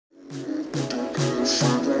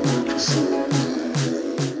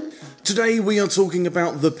Today we are talking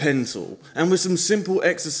about the pen tool, and with some simple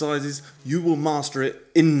exercises you will master it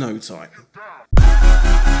in no time.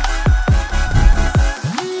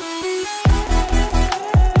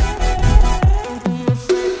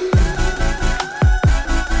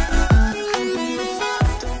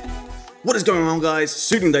 What is going on, guys?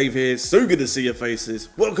 Shooting Dave here, so good to see your faces.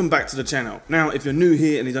 Welcome back to the channel. Now, if you're new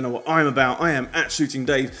here and you don't know what I'm about, I am at Shooting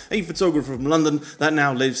Dave, a photographer from London that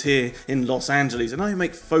now lives here in Los Angeles, and I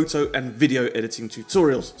make photo and video editing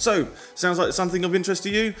tutorials. So, sounds like something of interest to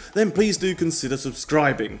you? Then please do consider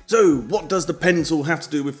subscribing. So, what does the pen tool have to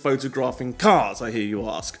do with photographing cars, I hear you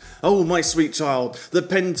ask? Oh, my sweet child, the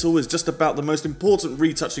pen tool is just about the most important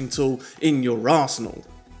retouching tool in your arsenal.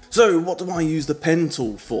 So what do I use the pen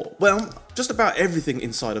tool for? Well, just about everything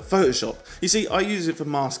inside of Photoshop. You see, I use it for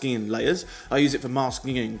masking in layers, I use it for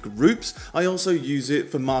masking in groups, I also use it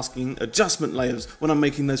for masking adjustment layers when I'm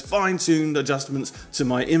making those fine-tuned adjustments to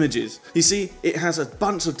my images. You see, it has a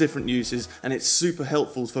bunch of different uses and it's super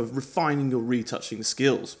helpful for refining your retouching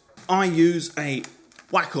skills. I use a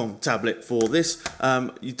Wacom tablet for this.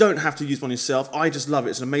 You don't have to use one yourself. I just love it.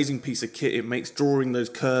 It's an amazing piece of kit. It makes drawing those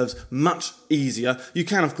curves much easier. You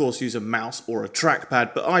can of course use a mouse or a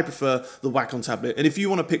trackpad, but I prefer the Wacom tablet, and if you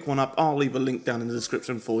want to pick one up, I'll leave a link down in the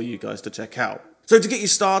description for you guys to check out. So to get you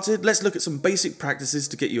started, let's look at some basic practices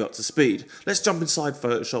to get you up to speed. Let's jump inside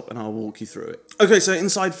Photoshop and I'll walk you through it. Okay, so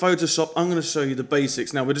inside Photoshop, I'm going to show you the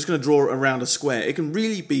basics. Now we're just going to draw around a square. It can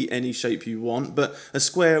really be any shape you want, but a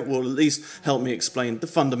square will at least help me explain the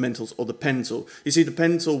fundamentals of the pen tool. You see, the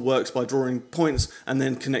pen tool works by drawing points and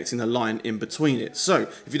then connecting a line in between it. So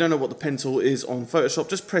if you don't know what the pen tool is on Photoshop,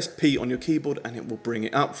 just press P on your keyboard and it will bring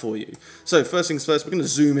it up for you. So first things first, we're going to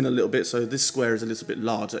zoom in a little bit so this square is a little bit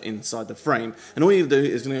larger inside the frame. And all you do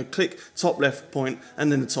is going to click top left point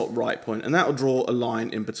and then the top right point, and that will draw a line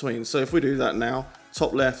in between. So if we do that now,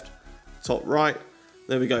 top left, top right,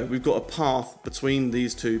 there we go. We've got a path between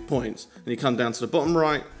these 2 points. And you come down to the bottom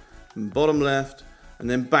right and bottom left and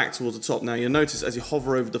then back towards the top. Now you'll notice as you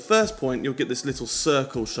hover over the first point, you'll get this little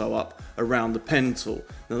circle show up around the pen tool.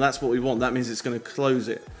 Now that's what we want. That means it's going to close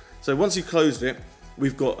it. So once you've closed it,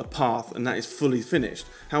 we've got a path and that is fully finished.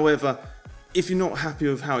 However, if you're not happy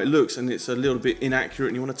with how it looks and it's a little bit inaccurate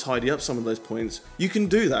and you want to tidy up some of those points, you can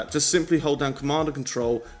do that. Just simply hold down Command and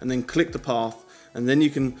Control and then click the path, and then you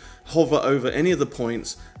can hover over any of the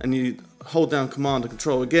points and you hold down Command and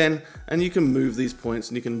Control again, and you can move these points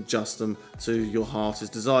and you can adjust them to your heart's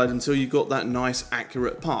desired until you've got that nice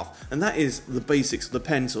accurate path. And that is the basics of the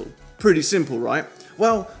pen tool. Pretty simple, right?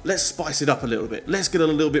 Well, let's spice it up a little bit. Let's get a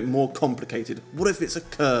little bit more complicated. What if it's a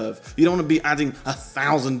curve? You don't want to be adding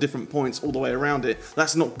 1,000 different points all the way around it.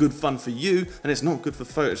 That's not good fun for you, and it's not good for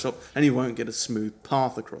Photoshop, and you won't get a smooth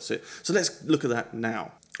path across it. So let's look at that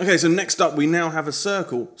now. Okay, so next up we now have a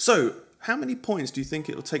circle. So how many points do you think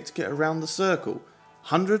it will take to get around the circle?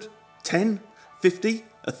 100? 10? 50?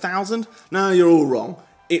 1,000? No, you're all wrong.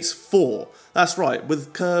 It's 4. That's right,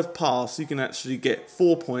 with curved paths you can actually get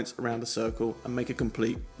 4 points around a circle and make a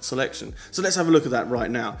complete selection. So let's have a look at that right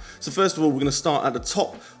now. So first of all, we're going to start at the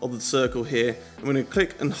top of the circle here, and we're going to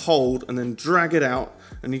click and hold and then drag it out,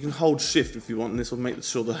 and you can hold shift if you want, and this will make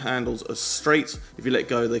sure the handles are straight. If you let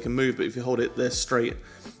go they can move, but if you hold it they're straight.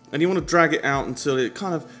 And you want to drag it out until it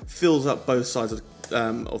kind of fills up both sides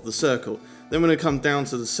of the circle. Then we're going to come down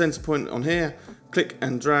to the center point on here, click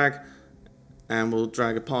and drag, and we'll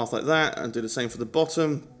drag a path like that and do the same for the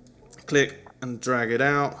bottom. Click and drag it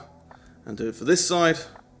out and do it for this side.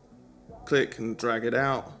 Click and drag it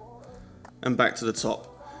out and back to the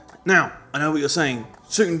top. Now, I know what you're saying.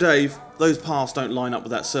 Shooting Dave, those paths don't line up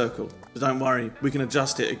with that circle. But don't worry, we can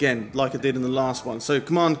adjust it again like I did in the last one. So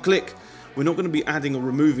Command click. We're not going to be adding or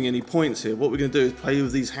removing any points here. What we're going to do is play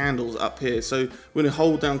with these handles up here. So we're going to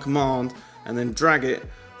hold down Command and then drag it,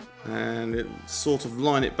 and it sort of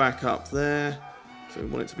line it back up there. So we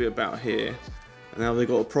want it to be about here. And now they've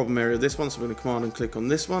got a problem area of this one, so we're going to Command and click on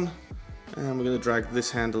this one, and we're going to drag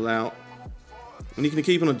this handle out, and you can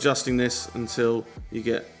keep on adjusting this until you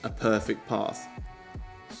get a perfect path.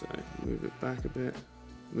 So move it back a bit,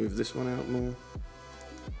 move this one out more,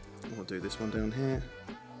 I'll do this one down here,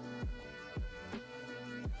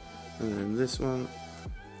 and then this one,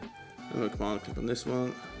 and we'll Command click on this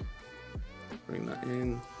one, bring that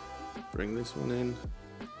in, bring this one in.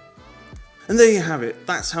 And there you have it.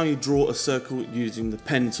 That's how you draw a circle using the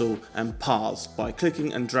pen tool and paths. By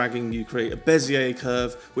clicking and dragging, you create a Bezier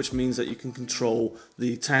curve, which means that you can control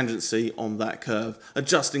the tangency on that curve,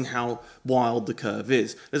 adjusting how wild the curve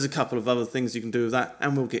is. There's a couple of other things you can do with that,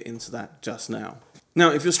 and we'll get into that just now.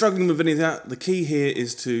 Now, if you're struggling with any of that, the key here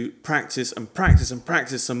is to practice and practice and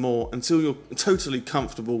practice some more until you're totally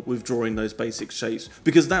comfortable with drawing those basic shapes,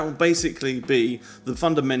 because that will basically be the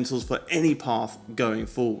fundamentals for any path going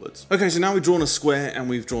forwards. Okay, so now we've drawn a square and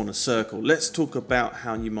we've drawn a circle. Let's talk about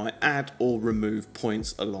how you might add or remove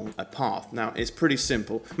points along a path. Now, it's pretty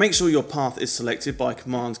simple. Make sure your path is selected by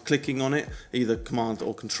command clicking on it, either command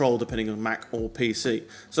or control depending on Mac or PC.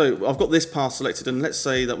 So I've got this path selected, and let's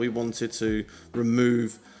say that we wanted to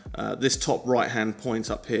remove this top right hand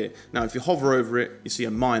point up here. Now if you hover over it, you see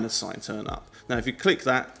a minus sign turn up. Now if you click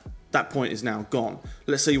that, that point is now gone.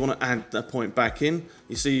 Let's say you want to add that point back in.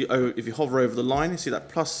 You see, oh, if you hover over the line, you see that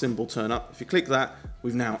plus symbol turn up. If you click that,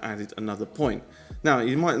 we've now added another point. Now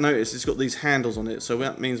you might notice it's got these handles on it, so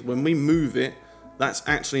that means when we move it, that's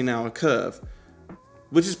actually now a curve,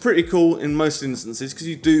 which is pretty cool in most instances because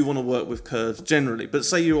you do want to work with curves generally. But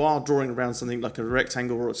say you are drawing around something like a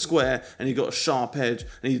rectangle or a square and you've got a sharp edge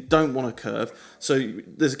and you don't want a curve, so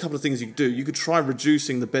there's a couple of things you could do. You could try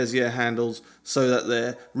reducing the Bezier handles so that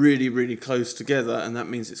they're really, really close together, and that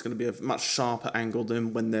means it's going to be a much sharper angle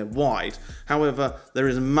than when they're wide. However, there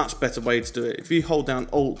is a much better way to do it. If you hold down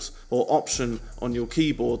Alt or Option on your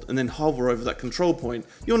keyboard and then hover over that control point,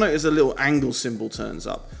 you'll notice a little angle symbol turns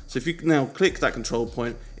up. So if you now click that control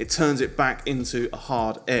point, it turns it back into a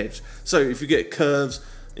hard edge. So if you get curves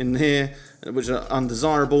in here which are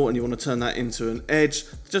undesirable and you want to turn that into an edge,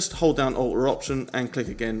 just hold down Alt or Option and click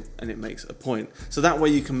again and it makes a point. So that way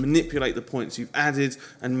you can manipulate the points you've added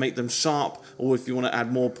and make them sharp, or if you want to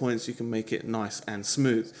add more points you can make it nice and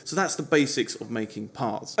smooth. So that's the basics of making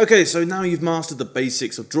paths. Okay, so now you've mastered the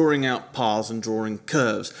basics of drawing out paths and drawing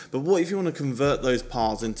curves, but what if you want to convert those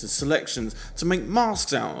paths into selections to make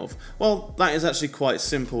masks out of? Well, that is actually quite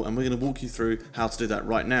simple, and we're going to walk you through how to do that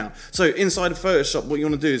right now. So inside of Photoshop, what you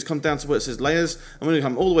want to do is come down to where it says layers, and we're going to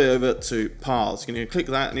come all the way over to paths. You're going to click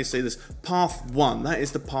that and you see this path 1. That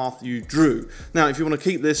is the path you drew. Now if you want to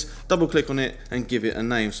keep this, double click on it and give it a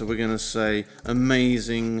name. So we're going to say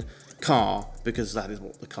amazing car, because that is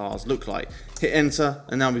what the cars look like. Hit enter,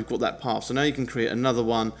 and now we've got that path. So now you can create another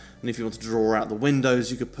one, and if you want to draw out the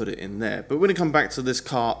windows you could put it in there. But we're going to come back to this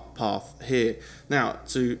car path here. Now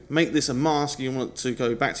to make this a mask, you want to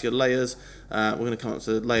go back to your layers. We're going to come up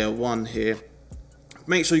to layer 1 here.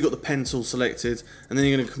 Make sure you've got the pen tool selected, and then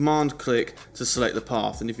you're going to command click to select the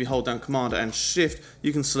path, and if you hold down command and shift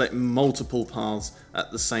you can select multiple paths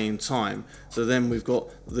at the same time. So then we've got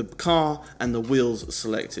the car and the wheels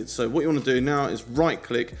selected. So what you want to do now is right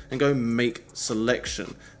click and go make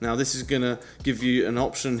selection. Now this is going to give you an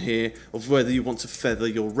option here of whether you want to feather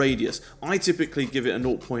your radius. I typically give it a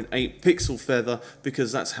 0.8 pixel feather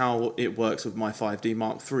because that's how it works with my 5D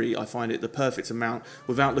Mark III. I find it the perfect amount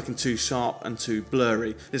without looking too sharp and too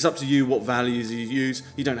blurry. It's up to you what values you use.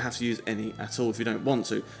 You don't have to use any at all if you don't want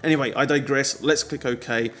to. Anyway, I digress. Let's click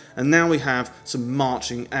OK, and now we have some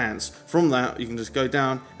marching ants. From that you can just go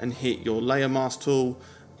down and hit your layer mask tool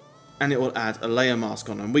and it will add a layer mask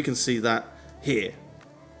on, and we can see that here.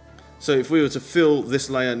 So if we were to fill this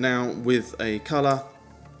layer now with a colour,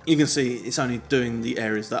 you can see it's only doing the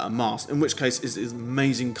areas that are masked, in which case it's this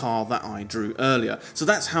amazing car that I drew earlier. So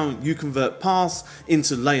that's how you convert paths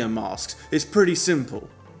into layer masks. It's pretty simple.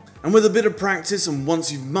 And with a bit of practice, and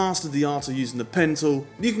once you've mastered the art of using the pen tool,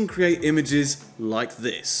 you can create images like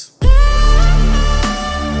this.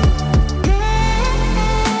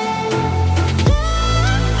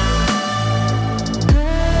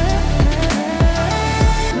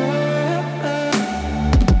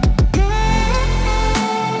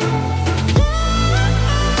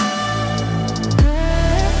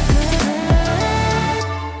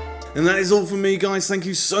 And that is all from me, guys. Thank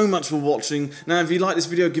you so much for watching. Now if you like this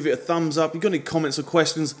video, give it a thumbs up. If you've got any comments or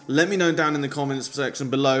questions, let me know down in the comments section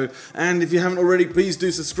below. And if you haven't already, please do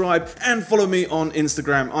subscribe and follow me on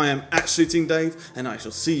Instagram. I am @ShootingDave, and I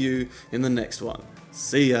shall see you in the next one.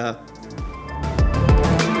 See ya.